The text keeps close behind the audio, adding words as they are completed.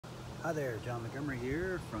Hi there, John Montgomery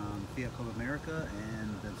here from Fiat Club America and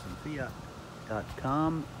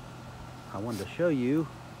BensonFiat.com. I wanted to show you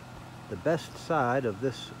the best side of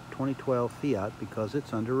this 2012 Fiat because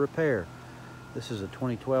it's under repair. This is a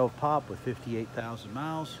 2012 Pop with 58,000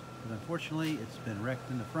 miles, but unfortunately it's been wrecked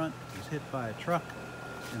in the front. It was hit by a truck,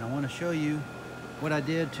 and I want to show you what I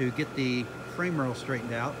did to get the frame rail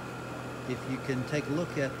straightened out. If you can take a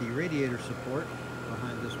look at the radiator support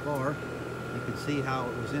behind this bar, you can see how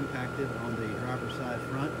it was impacted on the driver's side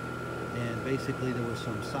front, and basically there was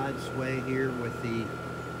some side sway here with the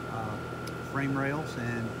frame rails.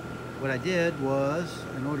 And what I did was,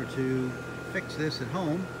 in order to fix this at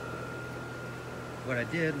home, what I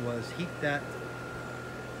did was heat that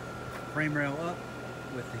frame rail up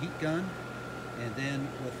with the heat gun, and then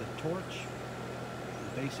with a torch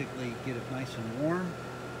basically get it nice and warm,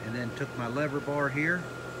 and then took my lever bar here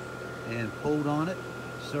and pulled on it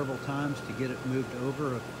several times to get it moved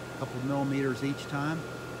over a couple millimeters each time.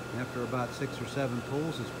 After about 6 or 7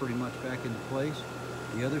 pulls, it's pretty much back into place.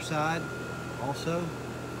 The other side also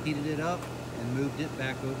heated it up and moved it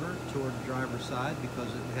back over toward the driver's side because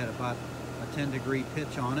it had about a 10-degree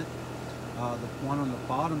pitch on it. The one on the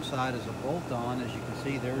bottom side is a bolt-on. As you can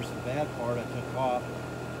see, there's the bad part I took off.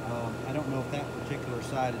 I don't know if that particular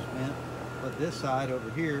side is bent, but this side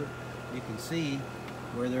over here, you can see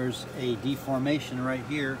where there's a deformation right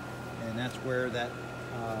here, and that's where that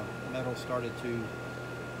metal started to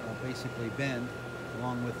basically bend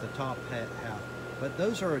along with the top half. But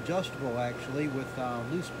those are adjustable actually with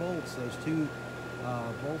loose bolts. Those two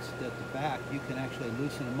bolts at the back, you can actually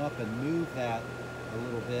loosen them up and move that a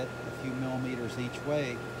little bit, a few millimeters each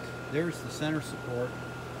way. There's the center support,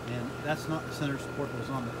 and that's not the center support that was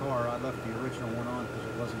on the car. I left the original one on because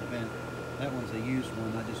it wasn't bent. That one's a used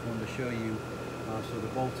one. I just wanted to show you so the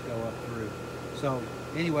bolts go up through. So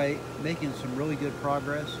anyway, making some really good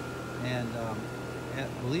progress, and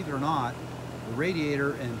believe it or not, the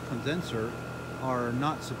radiator and condenser are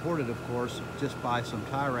not supported, of course, just by some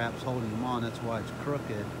tie wraps holding them on. That's why it's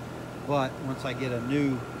crooked. But once I get a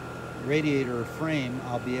new radiator frame,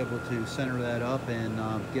 I'll be able to center that up and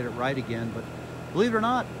get it right again. But believe it or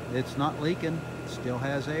not, it's not leaking. It still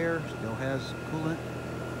has air, still has coolant,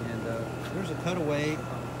 and there's a cutaway of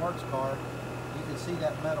the parts car. You can see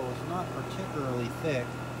that metal is not particularly thick.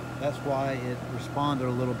 That's why it responded a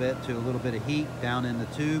little bit to a little bit of heat down in the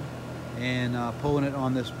tube and pulling it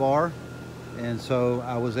on this bar. And so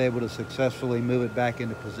I was able to successfully move it back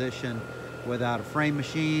into position without a frame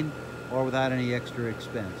machine or without any extra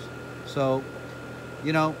expense. So,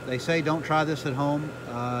 you know, they say don't try this at home.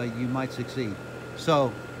 You might succeed.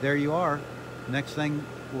 So there you are. Next thing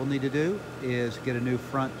we'll need to do is get a new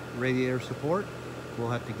front radiator support.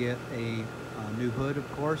 We'll have to get a new hood, of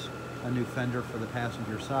course, a new fender for the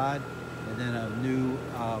passenger side, and then a new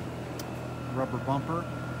rubber bumper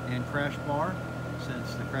and crash bar,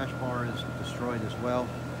 since the crash bar is destroyed as well.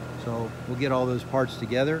 So we'll get all those parts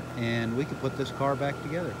together and we can put this car back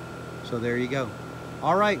together. So there you go.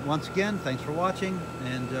 All right, once again, thanks for watching,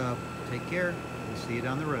 and take care. We'll see you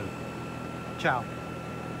down the road. Ciao.